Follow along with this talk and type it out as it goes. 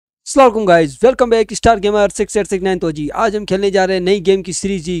अस्सलाम guys, welcome back star gamer 6869। तो जी आज हम खेलने जा रहे हैं नई गेम की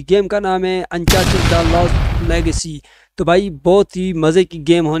सीरीज। जी गेम का नाम है अनचार्टेड द लॉस्ट लेगेसी। तो भाई बहुत ही मज़े की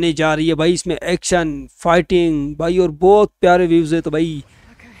गेम होने जा रही है भाई। इसमें एक्शन, फाइटिंग भाई और बहुत प्यारे व्यूज़ है। तो भाई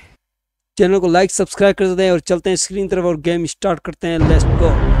चैनल को लाइक सब्सक्राइब कर दें और चलते हैं स्क्रीन तरफ और गेम स्टार्ट करते हैं। Let's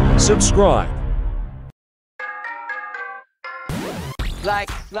go. Subscribe.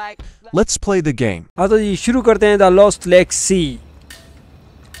 Let's play the game. हाँ तो जी शुरू करते हैं द लॉस्ट लेगेसी।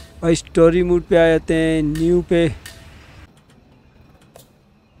 भाई स्टोरी मूड पे आ जाते हैं, न्यू पे।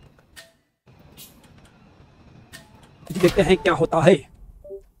 देखते हैं क्या होता है।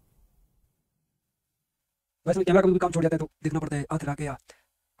 वैसे कैमरा कभी भी काम छोड़ जाता है तो देखना पड़ता है आते आके यार।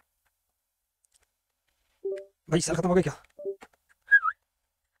 भाई सर खत्म हो गया क्या?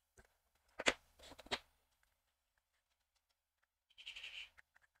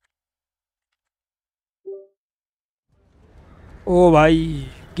 ओ भाई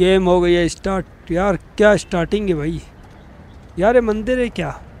गेम हो गई है स्टार्ट। यार क्या स्टार्टिंग है भाई। यार ये मंदिर है क्या?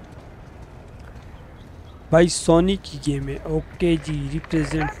 भाई सोनी की गेम है। ओके जी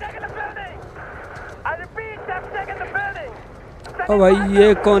रिप्रेजेंट। ओ भाई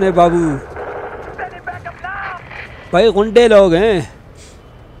ये कौन है बाबू? भाई गुंडे लोग हैं।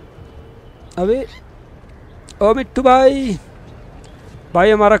 अबे ओ मिट्टू भाई।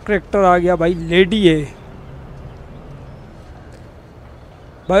 भाई हमारा करेक्टर आ गया भाई, लेडी है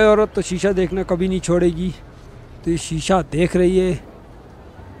भाई। औरत तो शीशा देखना कभी नहीं छोड़ेगी, तो ये शीशा देख रही है।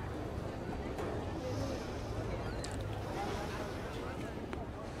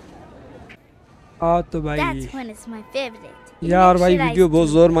 तो भाई यार भाई वीडियो बहुत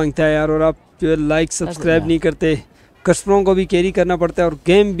ज़ोर मांगता है यार, और आप लाइक सब्सक्राइब नहीं करते। कस्टमरों को भी कैरी करना पड़ता है और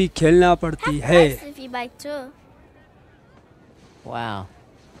गेम भी खेलना पड़ती है। वाह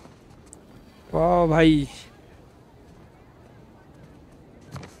भाई।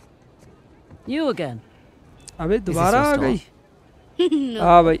 You again? अबे दोबारा आ गई।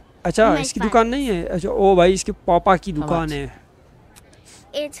 हाँ भाई अच्छा इसकी दुकान नहीं है। अच्छा ओ भाई इसके पापा की दुकान है।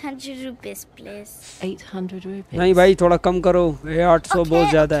 800 rupees please. 800 rupees? नहीं भाई थोड़ा कम करो, 800 बहुत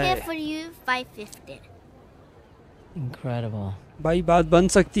ज़्यादा है। For you 550. Incredible. भाई बात बन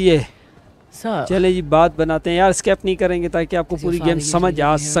सकती है। So, चले जी बात बनाते हैं यार। स्किप नहीं करेंगे ताकि आपको पूरी गेम समझ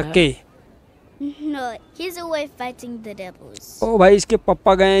आ सके। No, he's away fighting the devils. ओ भाई इसके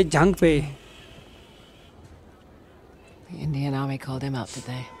पापा गए जंग पे। the Indian army called him out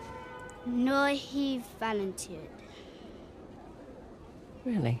today. No, he volunteered.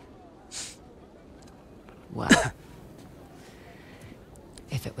 Really? Well,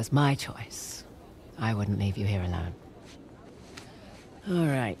 if it was my choice, I wouldn't leave you here alone. All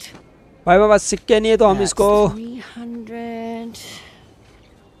right. भाई बाबा सिक्के नहीं है तो हम इसको। 300.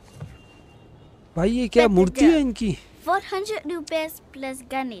 भाई ये क्या मूर्ति है इनकी? 400 rupees plus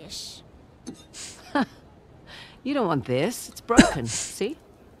Ganesh. You don't want this. It's broken. See?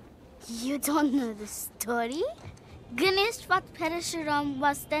 You don't know the story? Ganesh fought Parashuram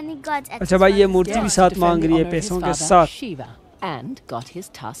was standing God's अच्छा भाई ये मूर्ति भी साथ मांग रही है पैसों के साथ। Shiva and got his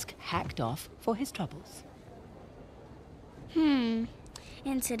tusk hacked off for his troubles.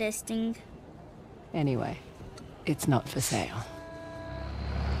 Interesting. Anyway, it's not for sale.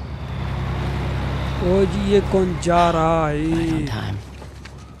 ओ जी ये कौन जा रहा Right on है? time.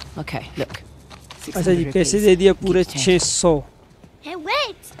 Okay, look. अच्छा जी पैसे दे दिए पूरे 600। Hey,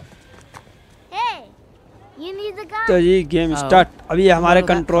 wait! Hey, you need the gun. तो जी गेम स्टार्ट। अभी हमारे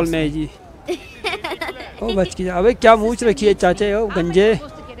कंट्रोल में है जी। ओ बच के जा। अबे क्या मूंछ रखी है चाचे ओ गंजे।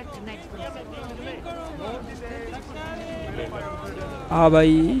 हाँ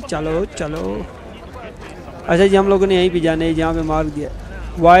भाई चलो चलो। अच्छा जी हम लोगों ने यहीं पे जाना है जहाँ पे मार दिया।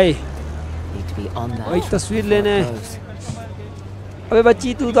 वाई भाई तस्वीर लेने। अबे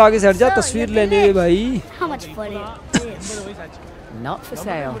बच्ची तू तो आगे से हट जा, तस्वीर लेने में भाई। How much for it? Not for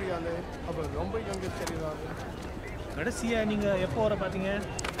sale.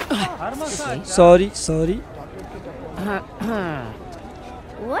 Sorry sorry.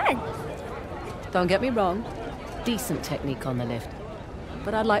 What? Don't get me wrong. Decent technique on the lift.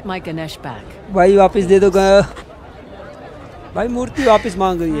 But I'd like my Ganesh back. भाई वापस दे दो। भाई मूर्ति वापस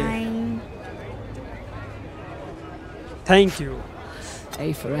मांग रही है। Fine. Thank you. A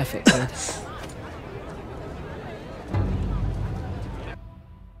for effort, kid.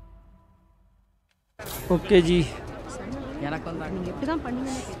 Okay जी।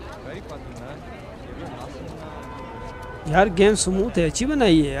 यार game smooth है, अच्छी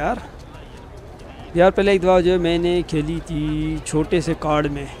बनाई है यार। यार पहले एक दफ़ा जो है मैंने खेली थी छोटे से कार्ड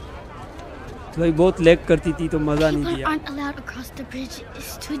में, तो भाई बहुत लैग करती थी तो मज़ा नहीं People दिया। aren't allowed across the bridge.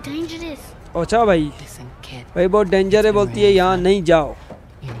 It's too dangerous. अच्छा भाई Listen, kid. भाई बहुत डेंजर है, बोलती है यहाँ नहीं जाओ।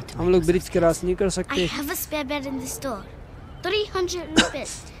 You need to हम लोग ब्रिज क्रॉस नहीं कर I सकते। have a spare bed in the store. 300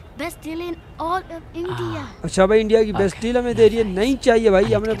 rupees. Best deal in all of India. अच्छा भाई, इंडिया की बेस्ट डील हमें दे रही है। नहीं चाहिए भाई,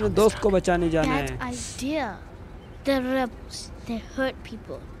 हमने अपने दोस्त को बचाने जाना Bad है। idea. They're rebels. They hurt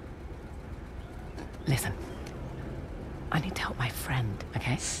people. Listen, I need to help my friend,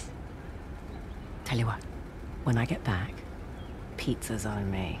 okay? Tell you what, when I get back, pizza's on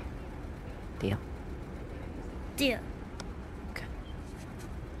me. Deal? Deal.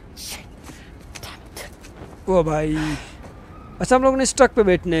 Shit. Damn it. ओ भाई, अच्छा हम लोग ने इस ट्रक पे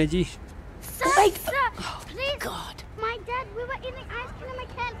बैठना है जी। Sir, sir, please. God. My dad, we were eating ice cream. I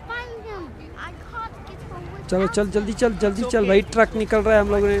can't find him. I can't get home without चलो चल, जल्दी चल, जल्दी चल भाई, ट्रक निकल रहा है। हम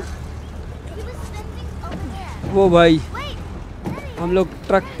लोग ने He was standing over there. वो भाई, Wait. Daddy. हम लोग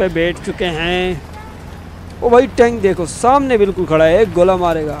ट्रक पे बैठ चुके हैं। ओ भाई, टैंक देखो सामने बिल्कुल खड़ा है, एक गोला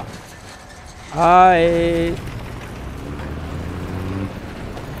मारेगा। हाय,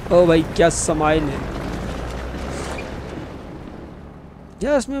 ओ भाई क्या समाइल है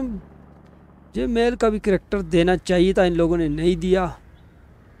यार। इसमें ये मेल का भी कैरेक्टर देना चाहिए था, इन लोगों ने नहीं दिया।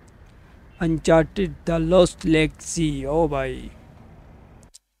 Uncharted the lost legacy. ओ भाई,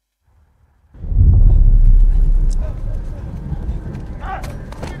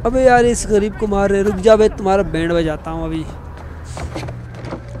 अबे यार इस गरीब को मार रहे। रुक जा बे, तुम्हारा बैंड बजाता हूँ अभी।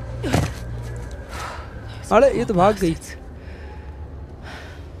 अरे ये तो भाग गई।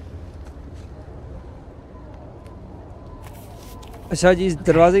 अच्छा जी, इस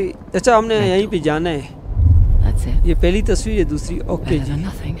दरवाजे, अच्छा हमने यहीं पे जाना है। That's it. ये पहली तस्वीर है, दूसरी okay Better ji. than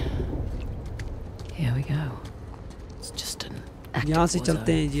nothing. Here we go. It's just an active यहाँ से war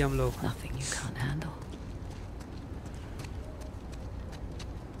चलते zone. हैं जी हम लोग। Nothing you can't handle.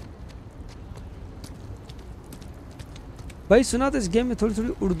 भाई सुना था इस गेम में थोड़ी थोड़ी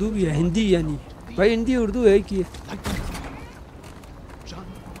उर्दू भी है, हिंदी यानी। भाई हिंदी उर्दू है कि Why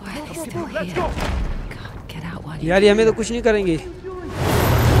are they still here? God, get out while you यार, ये हमें तो कुछ नहीं करेंगे।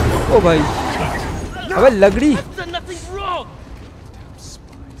 ओ भाई, अबे लगड़ी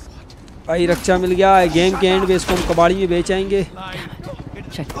भाई, रक्षा मिल गया है। गेम के एंड में इसको हम कबाड़ी में बेच आएंगे।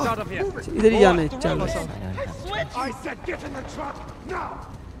 check. इधर ही जाना है, चल। I said get in the truck now.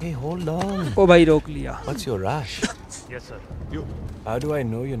 Hey, hold on. ओ भाई रोक लिया। What's your rush? Yes, sir. How do I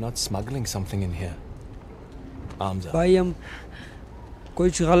know you're not smuggling something in here? Arms up. भाई हम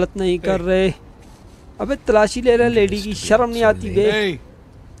कुछ गलत नहीं कर रहे। अबे तलाशी ले रहे लेडी की, शर्म नहीं आती बे। Hey,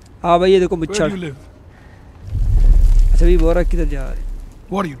 हाँ भाई, ये देखो where do Muchhar. you live? अच्छा भी बोरा किधर जा रहे?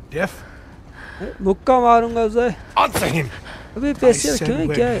 What are you, deaf? मुक्का मारूंगा उसे। Answer him. अबे I पैसे said रखे हैं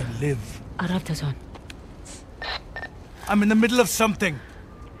where क्या do है? you live? Arabtazon. I'm in the middle of something.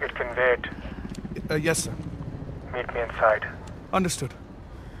 It can wait. Yes, sir. Meet me inside. Understood.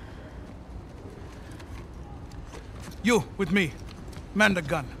 You, with me. Man the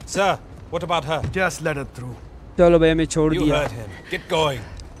gun. Sir, what about her? Just let her through. चलो भाई, हमें छोड़ You दिया। heard him. Get going.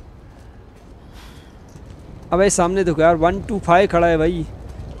 अबे सामने देखो यार, 125 खड़ा है भाई।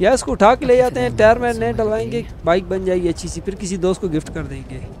 यार इसको उठा के ले जाते हैं, टायर में नहीं डलवाएंगे, बाइक बन जाएगी अच्छी सी, फिर किसी दोस्त को गिफ्ट कर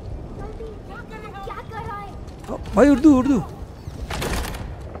देंगे। भाई उर्दू उर्दू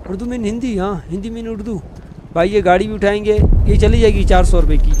उर्दू में हिंदी, हाँ हिंदी में उर्दू। भाई ये गाड़ी भी उठाएंगे, ये चली जाएगी 400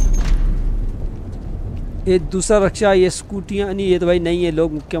 रुपये की। ये दूसरा रक्षा, ये स्कूटियाँ नहीं, ये तो भाई नहीं है,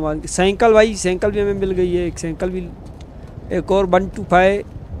 लोग मुक्के मार। साइकिल भाई, साइकिल भी हमें मिल गई है, एक साइकिल भी। एक और 125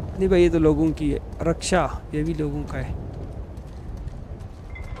 नहीं भाई, ये तो लोगों की है। रक्षा ये भी लोगों का है।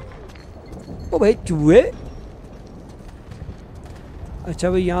 ओ भाई चूहे। अच्छा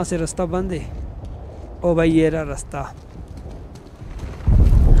भाई, यहाँ से रास्ता बंद है। ओ भाई ये रहा रास्ता।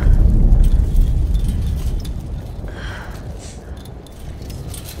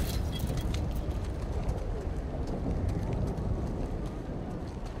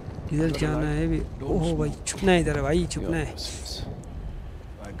 इधर जाना है भी। ओह भाई छुपना है इधर है भाई, छुपना है।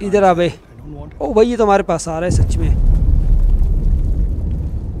 इधर आ भाई। ओ भाई ये तो हमारे पास आ रहा है सच में।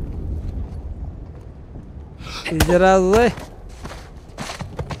 इधर आ भाई।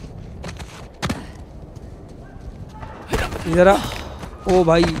 इधर आ। ओ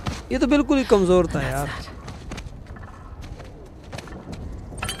भाई ये तो बिल्कुल ही कमजोर था यार।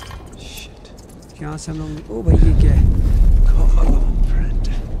 यहाँ से हम लोग, ओ भाई ये क्या है?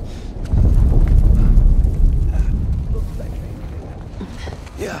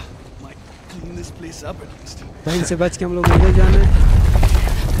 Yeah, might clean this place up at least. भाई इनसे बच के हम लोग इधर जाना है।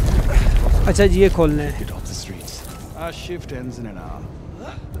 अच्छा जी ये खोलना है। Get off the streets. Our shift ends in an hour.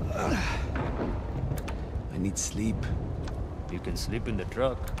 I need sleep. You can sleep in the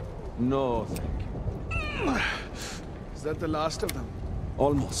truck. No, thank you. Is that the last of them?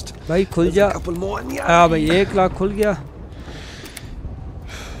 Almost. भाई खुल जा। Couple more and yeah. हाँ भाई 1 लाख खुल गया।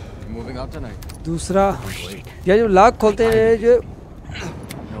 moving out tonight? दूसरा यार जो लॉक खोलते हैं जो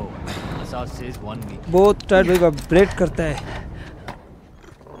No, Assad says 1 week. बहुत टाइट भाई वाइब्रेट करता है।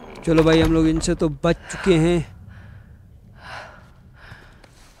 चलो भाई हम लोग इनसे तो बच चुके हैं।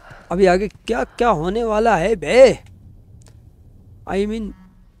 अभी आगे क्या क्या होने वाला है बे? आई मीन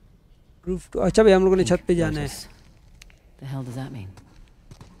रूफ तो अच्छा भाई हम लोगों ने छत पे जाना है। The hell does that mean?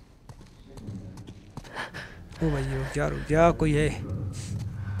 ओ भाई रुक जा कोई है।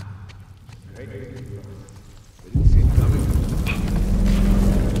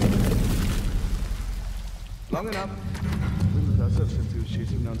 Long enough. This is Asaf since he was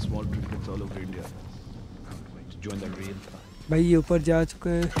chasing down small trinkets all over India. Can't wait to join the real fight. भाई ये ऊपर जा चुके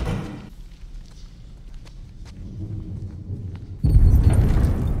हैं।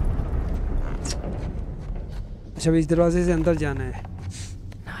 अच्छा इस दरवाजे से अंदर जाना है।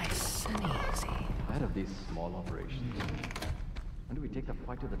 Nice and easy. Ahead of these small operations, when do we take the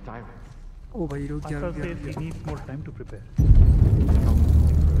fight to the tyrants? ओ भाई रुक जा। He needs more time to prepare.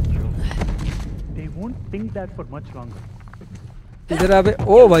 They won't think that for much longer. इधर आ बे।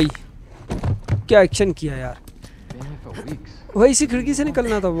 ओ भाई क्या एक्शन किया यार। Been here for weeks. वही सी खिड़की से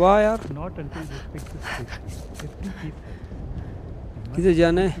निकलना था। वाह यार। Not until they fix this place. Every piece. किधर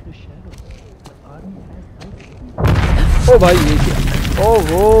जाना है? The shadow. The army has. ओ भाई ये क्या? ओ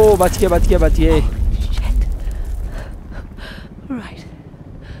वो बच गए। Shit. Right.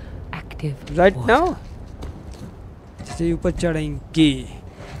 Active. Right What? Now जैसे ऊपर चढ़ेंगे।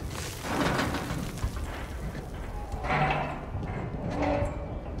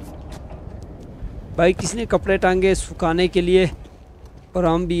 भाई किसने कपड़े टांगे सुखाने के लिए और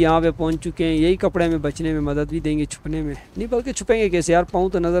हम भी यहाँ पे पहुँच चुके हैं। यही कपड़े में बचने में मदद भी देंगे, छुपने में नहीं बल्कि छुपेंगे कैसे यार, पाँव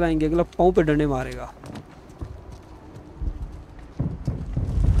तो नजर आएंगे, अगला पाँव पे डंडे मारेगा।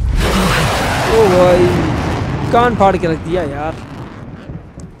 ओ भाई कान फाड़ के रख दिया यार।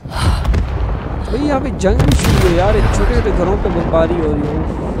 भाई यहाँ पे जंग भी शुरू है यार, छोटे छोटे घरों पे बमबारी हो रही है।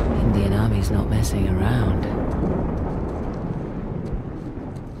 Indian army's not messing around.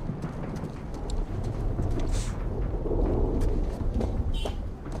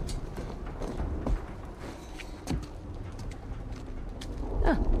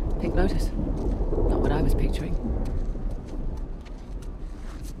 Ah, pink lotus. Not what I was picturing.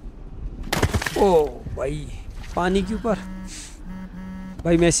 ओ भाई पानी के ऊपर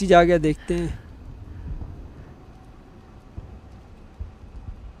भाई मैसेज आ गया, देखते हैं।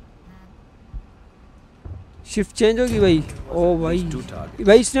 शिफ्ट चेंज होगी भाई। ओ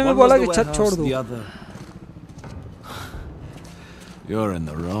भाई इसने मैं बोला कि छत छोड़ दो। You're in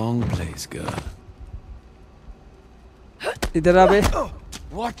the wrong place, girl. इधर आ बे।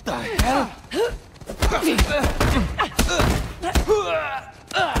 What the hell?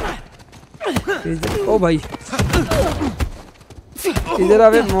 ओ भाई इधर आ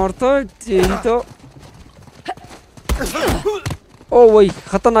बे, मोर तो यही तो। ओ वही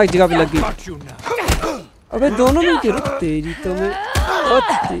खतरनाक जगह पे लग गई। अबे दोनों में गिरो तेरी तो मैं।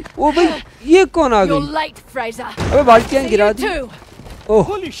 ओ भाई ये कौन आ गई? अबे बाल्टियां गिरा दी। ओह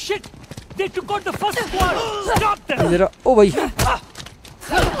Holy shit! They took out the first squad. Stop them! इधर ओ भाई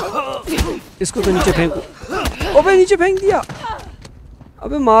इसको तो नीचे फेंको। ओ भाई नीचे फेंक दिया।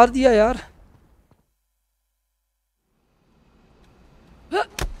 अबे मार दिया यार।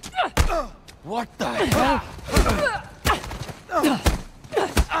 What the hell?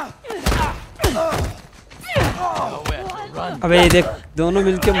 अबे देख दोनों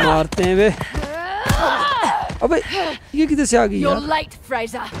मिलके मारते हैं वे। अबे ये किधर से आ गई यार?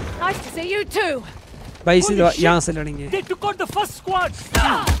 भाई इसी यहाँ से लड़ेंगे। They took out the first squad.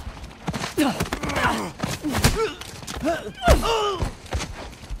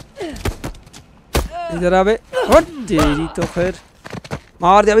 इधर आ बे। हट तेरी तो फिर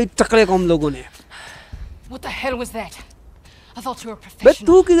मार दिया भाई, टकरे को हम लोगों ने। What the hell was that? I thought you were bay professional.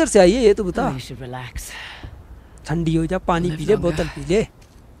 तू किधर से आई है ये तो बता। You should relax. ठंडी हो जा, पानी पी ले, बोतल पी ले।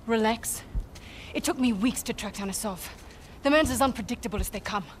 Relax. It took me weeks to track down Asov. The man's as unpredictable as they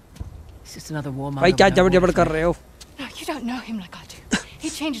come. It's just another warmonger. भाई क्या जबड़ जबड़ कर रहे हो? No, you don't know him like I do. He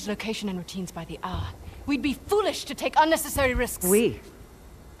changes location and routines by the hour. We'd be foolish to take unnecessary risks.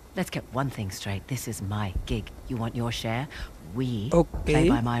 Let's get one thing straight. This is my gig. You want your share? We play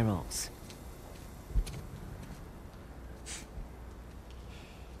by my rules.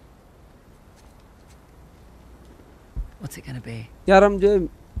 What's it gonna be? यार हम जो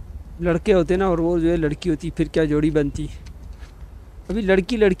लड़के होते ना और वो जो है लड़की होती, फिर क्या जोड़ी बनती। अभी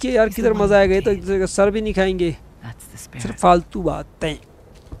लड़की लड़की है यार, किधर मजा आएगा। तो एक दूसरे का सर भी नहीं खाएंगे, सिर्फ फालतू बातें।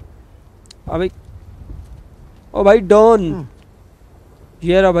 अबे ओ भाई डॉन,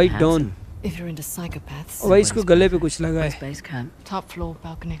 ये रहा भाई don. If you're into psychopaths. ओ भाई इसको गले पे कुछ लगा है। Top floor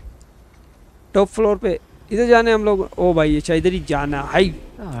balcony. Top floor पे इधर जाने हम लोग। ओ भाई अच्छा इधर ही जाना है।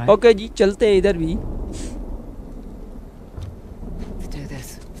 Alright. ओके जी चलते हैं इधर भी। Let's do this.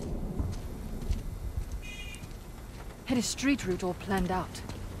 Had a street route all planned out,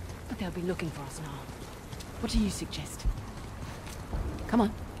 but they'll be looking for us now. What do you suggest? Come on.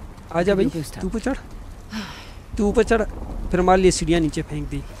 आजा भाई तू ऊपर चढ़, तू ऊपर चढ़। फिर हमारे लिए सीढ़ियाँ नीचे फेंक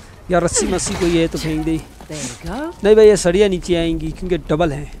दी या रस्सी मस्सी कोई है तो फेंक दी। There you go. नहीं भाई ये सड़ियाँ नीचे आएंगी क्योंकि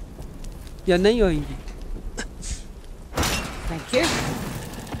डबल हैं या नहीं आएंगी। Thank you.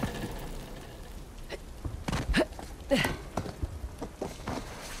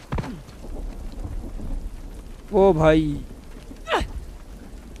 ओ भाई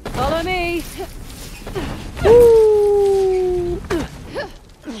Follow me.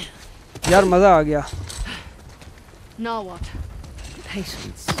 यार मज़ा आ गया। Now what?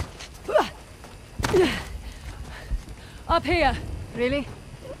 Patience. Up here. Really?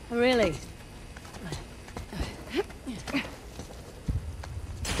 Really?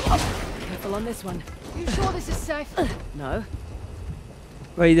 Careful on this one. You sure this is safe? No.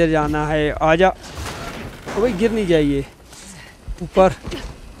 भाई इधर जाना है, आजा। ओ भाई गिर नहीं जाइए ऊपर।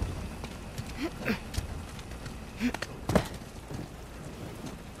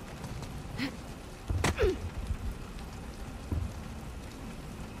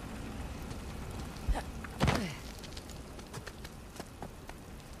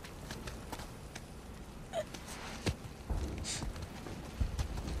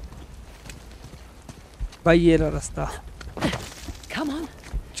 भाई ये रहा रास्ता। Come on.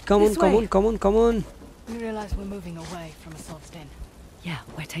 Come on, This come way. on, come on, come on. We realize we're moving away from Assault's Den. Yeah,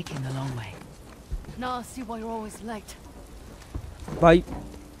 we're taking the long way. Now I see why you're always late. भाई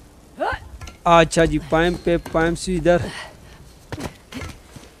अच्छा जी pipe पे pipe से इधर।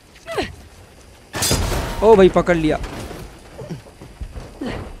 ओ भाई पकड़ लिया।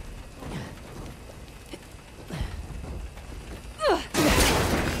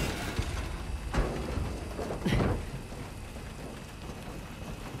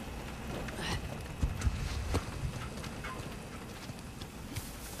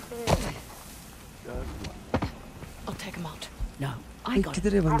 I'll take him out. No, I got it.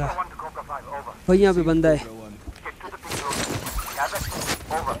 किधर है बंदा? भाई यहाँ पे बंदा है।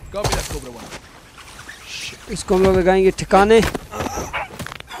 Copy that, Cobra One. इसको हम लोग लगाएंगे ठिकाने। Adequate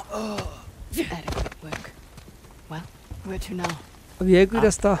work. Well, where to now? अब यही कोई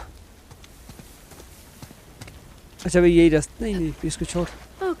रास्ता? अच्छा भाई यही रास्ता। नहीं नहीं इसको छोड़।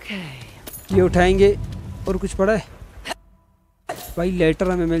 Okay. ये उठाएंगे। और कुछ पड़ा है? भाई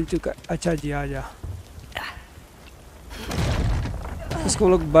लेटर हमें मिल चुका। अच्छा जी आ जा। इसको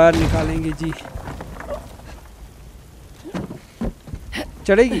हम लोग बाहर निकालेंगे जी।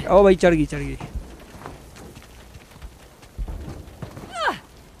 चढ़ेगी? ओ भाई चढ़ गई चढ़ गई।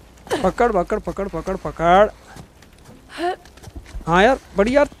 पकड़ पकड़ पकड़ पकड़ पकड़। हाँ यार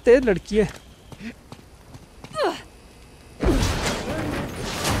बड़ी यार तेज लड़की है।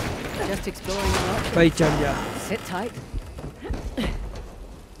 Just exploring your options. भाई चढ़ जा। Sit tight.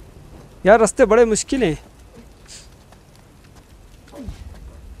 यार रास्ते बड़े मुश्किल हैं।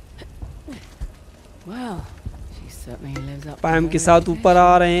 Well, she certainly lives up. पाइम के साथ ऊपर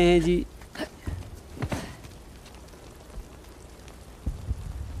आ रहे हैं जी।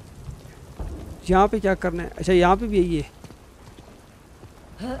 यहाँ पे क्या करना है? अच्छा यहाँ पे भी यही है।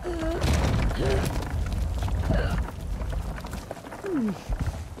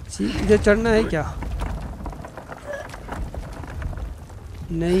 इधर चढ़ना है क्या?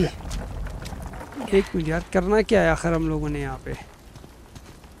 नहीं एक मिनट यार करना क्या है आखिर हम लोगों ने यहाँ पे?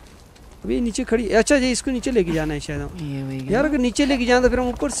 अभी नीचे खड़ी। अच्छा जी इसको नीचे लेके जाना है शायद। यार अगर नीचे लेके जाना तो फिर हम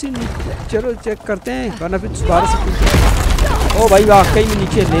ऊपर से चलो चेक करते हैं वरना फिर दोबारा से। ओ भाई वाकई में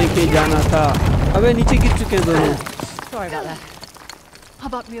नीचे लेके जाना था। अबे नीचे गिर चुके हैं दोनों। Sorry about that. How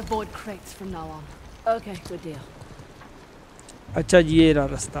about we avoid crates from now on? Okay, good deal. अच्छा जी ये रहा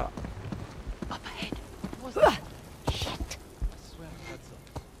रास्ता। Up ahead. Shit.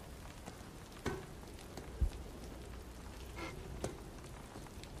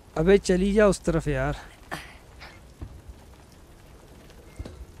 अबे चली जा उस तरफ यार।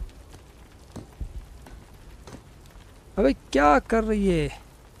 अबे क्या कर रही है?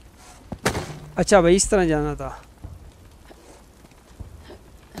 अच्छा भाई इस तरह जाना था।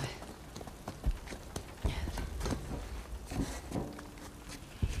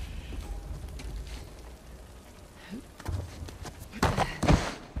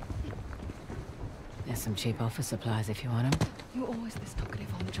 There's some cheap office supplies if you want them. You're always this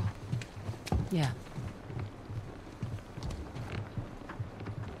talkative on the job. Yeah.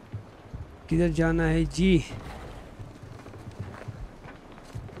 किधर जाना है जी?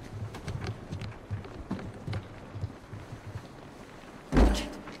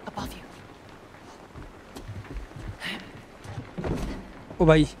 ओ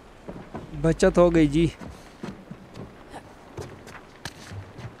भाई बचत हो गई जी।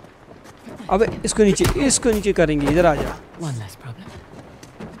 अबे इसको नीचे करेंगे, इधर आ जा। One less problem.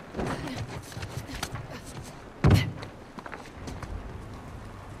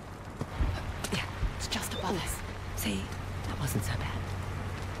 Yeah, it's just above us. See, that wasn't so bad.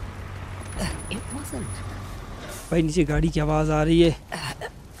 It wasn't. भाई नीचे गाड़ी की आवाज़ आ रही है।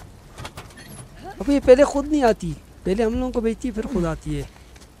 अबे ये पहले खुद नहीं आती, पहले हम लोगों को भेजती है फिर खुद आती है,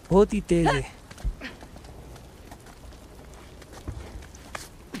 बहुत ही तेज है।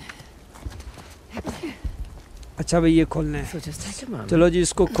 अच्छा भाई ये खोलना है, चलो जी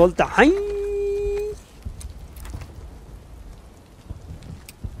इसको खोलता हैं।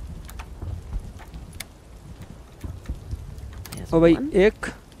 ओ भाई एक,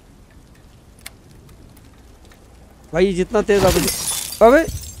 भाई जितना तेज आप, अबे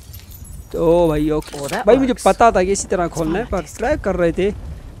तो भाई ओके भाई मुझे पता था कि इसी तरह खोलना है, पर ट्राई कर रहे थे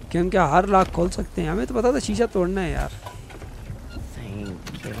कि हम क्या हर लाख खोल सकते हैं, हमें तो पता था शीशा तोड़ना है यार।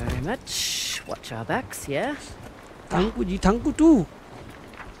 Thank you very much. Watch our backs, yeah? Thank you ji, thank you to.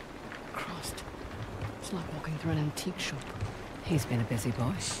 Christ. It's like walking through an antique shop. He's been a busy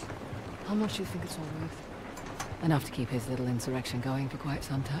boy. How much do you think it's all worth? Enough to keep his little insurrection going for quite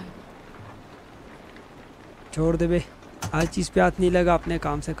some time. छोड़ दे बे, हर चीज़ पे हाथ नहीं लगा, अपने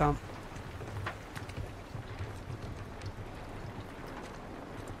काम से काम।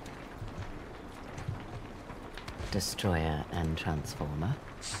 Destroyer and transformer.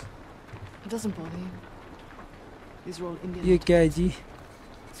 It doesn't bother you. These are all Indian. ये क्या है जी?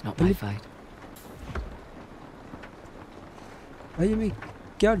 It's not my fight. भाई हमें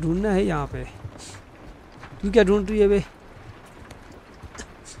क्या ढूंढना है यहाँ पे? तू क्या ढूंढ रही है बे?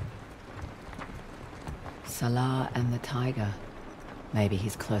 Salah and the tiger. Maybe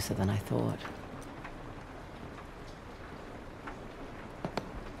he's closer than I thought.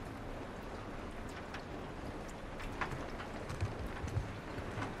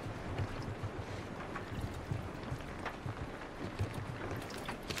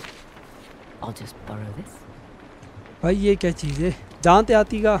 I'll just borrow this. भाई ये क्या चीज़ है? दांत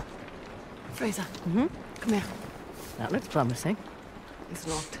आती का? Fraser, come here. That looks promising. It's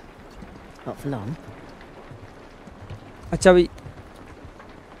locked. Not for long. अच्छा भाई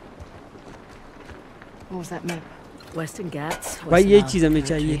What was that map? Western Ghats. भाई ये चीज़ हमें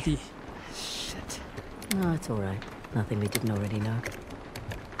चाहिए थी। Shit. No, it's all right. Nothing we didn't already know.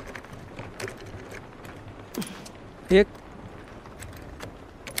 एक,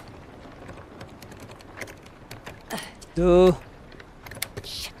 दो,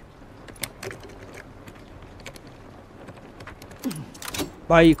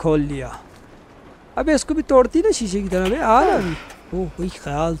 भाई खोल लिया। अबे इसको भी तोड़ती ना शीशे की तरह बे, आ रहा अभी। ओह वही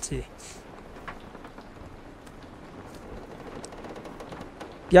ख्याल से,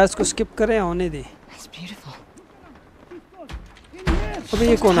 क्या इसको स्किप करें, होने दे। It's beautiful. अबे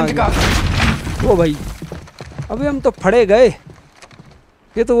ये कौन आ गया? वो भाई, अबे हम तो फड़े गए।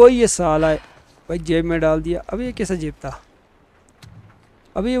 ये तो वही है साला है भाई, जेब में डाल दिया। अबे ये कैसा जेब था?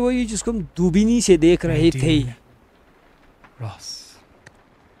 अबे ये वही जिसको हम दूरबीनी से देख रहे थे। Ross.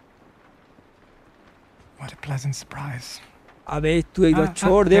 What a pleasant surprise. अबे तू एक बार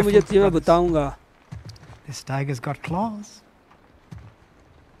छोड़ दे मुझे, तुझे मैं बताऊंगा। This tiger's got claws.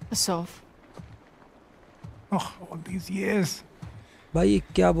 Asaf. Oh, all these years. भाई ये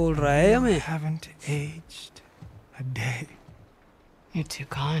क्या बोल रहा है हमें? Haven't aged a day. You're too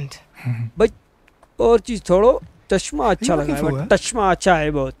kind. भाई और चीज छोड़ो, चश्मा अच्छा लगा है, for, चश्मा अच्छा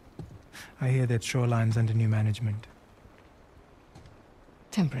है बहुत। I hear that Shoreline's under new management.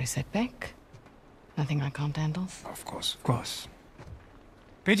 Temporary setback. Nothing I can't handle. Of course, of course.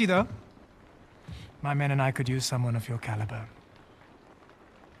 Pidgey though, my men and I could use someone of your caliber.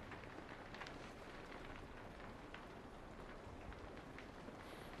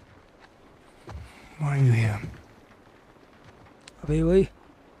 Why are you here? अबे वही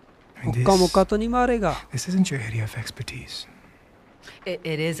मुक्का मुक्का तो नहीं मारेगा? This isn't your area of expertise.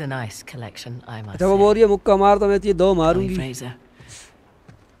 It is a nice collection, I must जब वो बोल रही है मुक्का मार तो मैं तो ये दो मारूंगी। Fraser,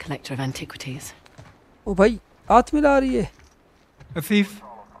 collector of antiquities. ओ भाई हाथ मिला रही है। A thief?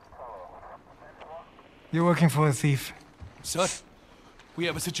 You're working for a thief? Sir, we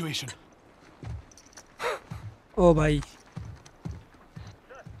have a situation. ओ भाई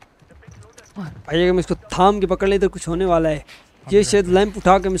भाई अगर मैं इसको थाम के पकड़ ले तो कुछ होने वाला है। ये शायद लैंप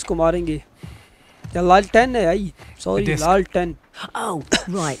उठा के हम इसको मारेंगे। या लालटेन है आई, सॉरी लालटेन। Oh,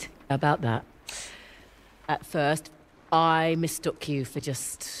 right. About that. At first, I mistook you for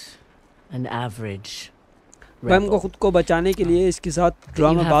just an average भाई हमको खुद को बचाने के लिए इसके साथ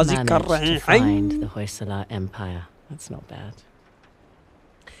ड्रामाबाजी कर रहे हैं। find the Hoysala Empire. That's not bad.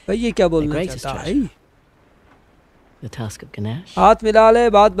 भाई ये क्या The बोलना greatest चाहता है? treasure. The tusk of Ganesh. हाथ मिला ले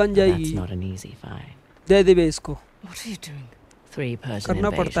बात बन That's जाएगी. not an easy fight. दे दे बे इसको. What are you doing? 3 Persian करना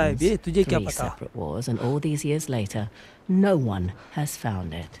पड़ता है बे, invasions, तुझे क्या 3 पता? separate wars, and all these years later, no one has found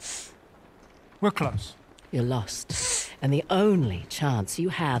it. We're close. You're lost. And the only chance you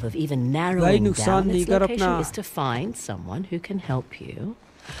have of even भाई narrowing नुकसान down नहीं its कर location अपना. is to find someone who can help you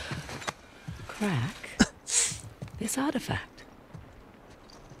crack this artifact.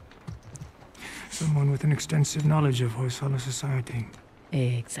 Someone with an extensive knowledge of Hoysala society.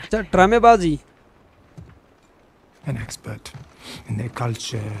 Exactly. अच्छा ड्रामेबाजी. An expert in their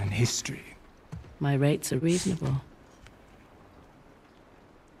culture and history. My rates are reasonable.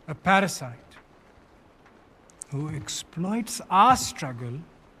 A parasite who exploits our struggle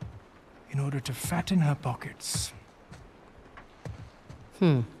in order to fatten her pockets.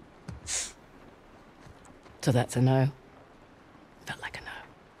 So that's a no. Felt like a no.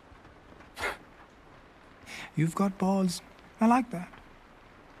 You've got balls. I like that.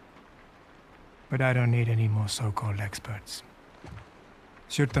 But I don't need any more so-called experts.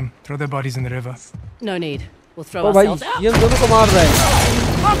 Shoot them. Throw their bodies in the river. No need. We'll throw ओ भाई ourselves out. ये हम दोनों को मार रहा है.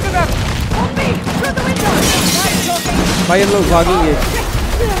 After them! On me! Through the window! Nice talking! भाई हम लोग भागेंगे.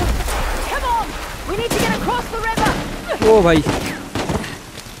 Come on! We need to get across the river! ओ भाई.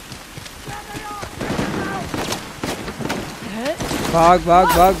 भाग भाग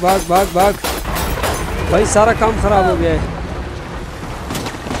भाग भाग भाग भाग. भाई सारा काम खराब हो गया है.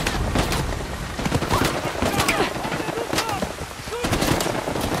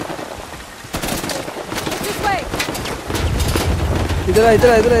 This way! इधर आ, इधर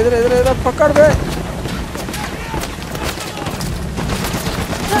आ, इधर आ, इधर आ, इधर आ, इधर आ, पकड़ बे.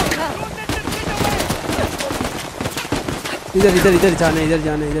 इधर इधर इधर जाना है, इधर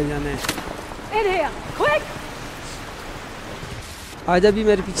जाना है, इधर जाना है. In here! Quick! आजा भी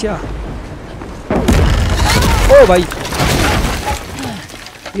मेरे पीछे आ. ओ भाई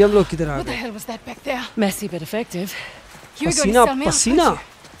ये हम लोग किधर आ What the गए? hell was that back there? Messy but effective. You were going पसीना to sell me out, पसीना. weren't you?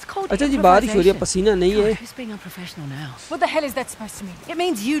 It's called अच्छा जी बारिश हो रही है, improvisation. पसीना नहीं है. Who's being unprofessional now? What the hell is that supposed to mean? It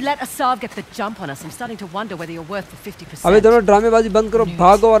means you let Asav get the jump on us. I'm starting to wonder whether you're worth the 50%. अबे दोनों ड्रामेबाजी बंद करो,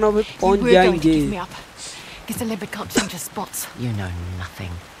 भागो वरना फिर You पहुंच were going to जाएंगे. give me up. Guess a leopard can't change his spots. You know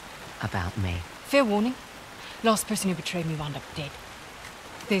nothing about me. Fair warning. Last person who betrayed me wound up dead.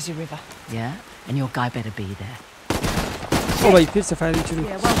 There's your river. Yeah? And your guy better be there. ओ भाई फिर से firing शुरू.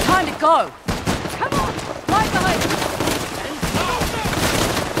 Yeah, well, time to go. Come on! Right behind you.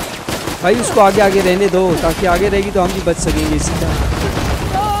 भाई उसको आगे आगे रहने दो, ताकि आगे रहेगी तो हम भी बच सकेंगे इसी तरह.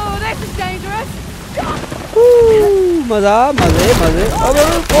 Oh, this is dangerous. मजा मजे मजे. अबे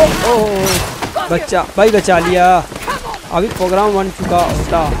ओ बच्चा भाई बचा लिया. अभी प्रोग्राम बन चुका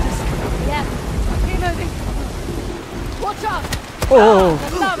होता. Yeah. Keep moving. Watch out. ओ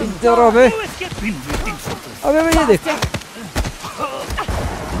इधर अबे. अबे ये देख.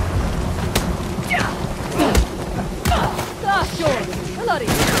 Last shore. Bloody.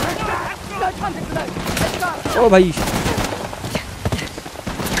 No time to gloat. Let's go. ओ भाई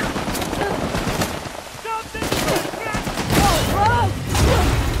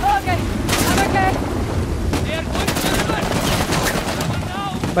Okay. I'm okay.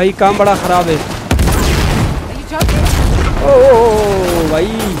 भाई काम बड़ा खराब है. Are you joking? ओ भाई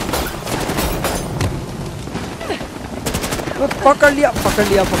पकड़ लिया पकड़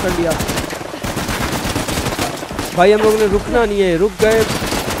लिया पकड़ लिया. भाई हम लोगों ने रुकना नहीं है, रुक गए.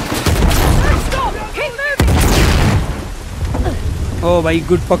 Stop. Keep moving. ओ भाई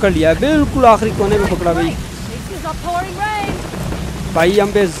गुड पकड़ लिया, बिल्कुल आखिरी कोने में पकड़ा भाई. Pieces are pouring rain. भाई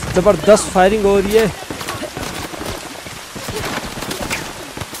हम पे जबरदस्त फायरिंग हो रही है.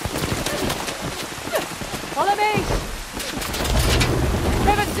 Follow me.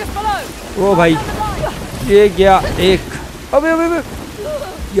 River's just below. ओ भाई ये गया एक. अबे अबे अबे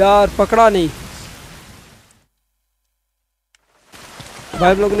यार पकड़ा नहीं.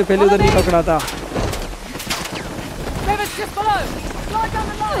 भाई हम लोगों ने पहले उधर नहीं पकड़ा था. River's just below. Slide down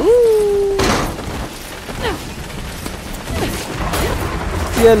the line.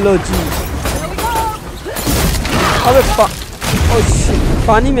 ये लो जी. अबे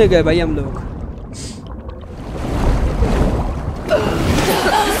पानी में गए भाई हम लोग.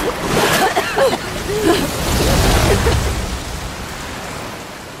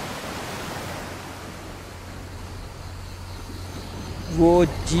 वो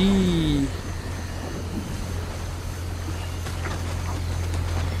जी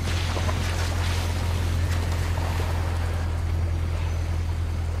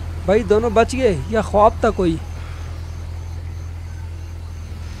भाई दोनों बच गए या ख्वाब था कोई?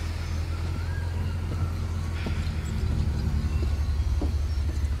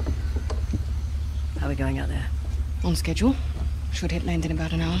 we going out there? On schedule. Should hit land in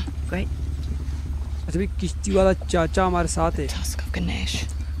about an hour. Great. अच्छा भाई किश्ती वाला चाचा हमारे साथ है। Tusk of Ganesh.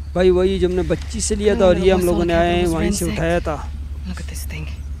 भाई वही जो हमने बच्ची से लिया था और ये हम लोगों ने आए वहीं से उठाया था। Look at this thing.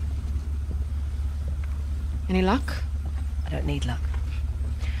 Any luck? I don't need luck.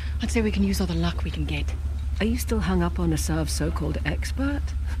 I'd say we can use all the luck we can get. Are you still hung up on Asav's so-called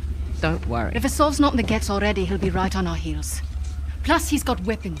expert? Don't worry. If Asav's not in the gets already, he'll be right on our heels. Plus, he's got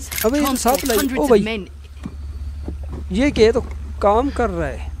weapons. अबे ये Transport, साथ लाई। ओ hundreds of भाई men. ये क्या है तो काम कर रहा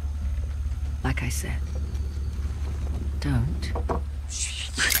है। Like I said, don't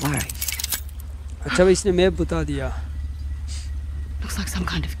worry. अच्छा भाई इसने मैप बता दिया। Looks like some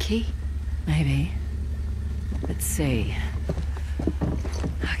kind of key. Maybe. Let's see.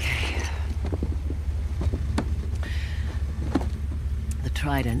 Okay. The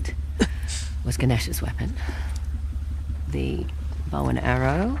trident was Ganesh's weapon. The bow and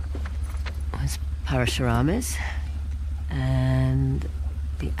arrow was Parashurama's. And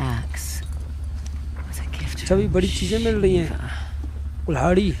the axe was a gift. अच्छा भी बड़ी चीजें मिल रही हैं।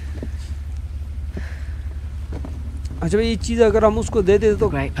 कुल्हाड़ी। अच्छा भाई ये चीज़ अगर हम उसको दे देते तो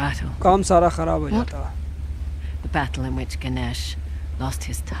काम सारा खराब हो जाता। The battle in which Ganesh lost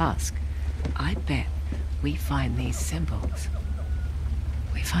his tusk. I bet we find these symbols.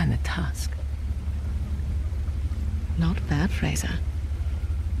 We find the tusk. Not bad, Fraser.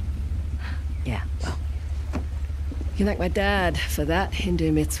 Yeah, well. You thank my dad for that.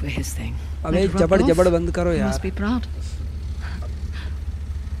 Hindu myths were his thing. अबे जबड़ बंद करो यार। Must be proud.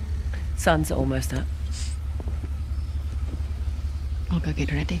 Sun's almost up. I'll go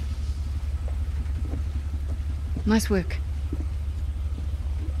get ready. Nice work.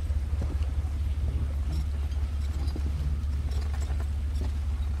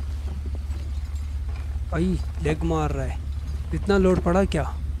 भाई leg मार रहा है। इतना load पड़ा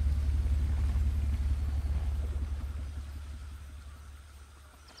क्या?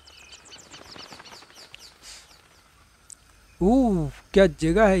 क्या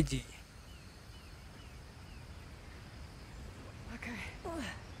जगह है जी।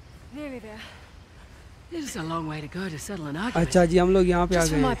 This is a long way to go to settle an argument. अच्छा जी हम लोग यहाँ पे आ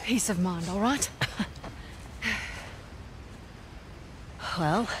Just for my गए। peace of mind, all right?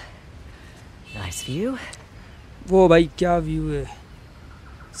 Well, nice view. वो भाई क्या व्यू है।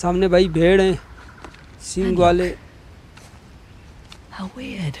 सामने भाई भेड़ हैं सींग वाले। How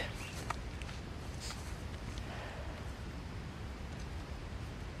weird.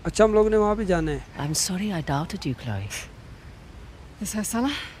 अच्छा हम लोग ने वहाँ पे जाना है। I'm sorry I doubted you, Chloe. Is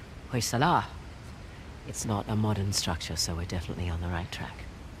Hoysala? Hoysala. It's not a modern structure, so we're definitely on the right track.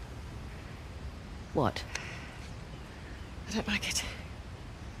 What? I don't like it.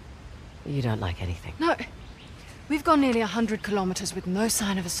 You don't like anything. No. We've gone nearly 100 kilometers with no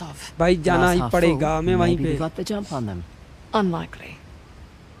sign of Asav. भाई जाना ही पड़ेगा हमें वहीं Maybe पे। we got the jump on them. Unlikely.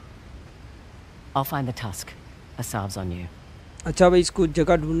 I'll find the tusk. Asav's on you. अच्छा भाई इसको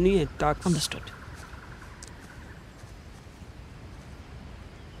जगह ढूंढनी है। Task. Understood.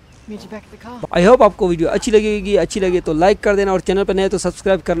 Meet you back at the car. I hope आपको वीडियो अच्छी लगेगी। अच्छी लगे तो लाइक कर देना और चैनल पर नए तो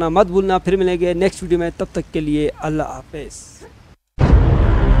सब्सक्राइब करना मत भूलना। फिर मिलेंगे नेक्स्ट वीडियो में, तब तक के लिए अल्लाह हाफिज़।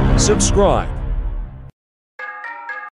 Subscribe.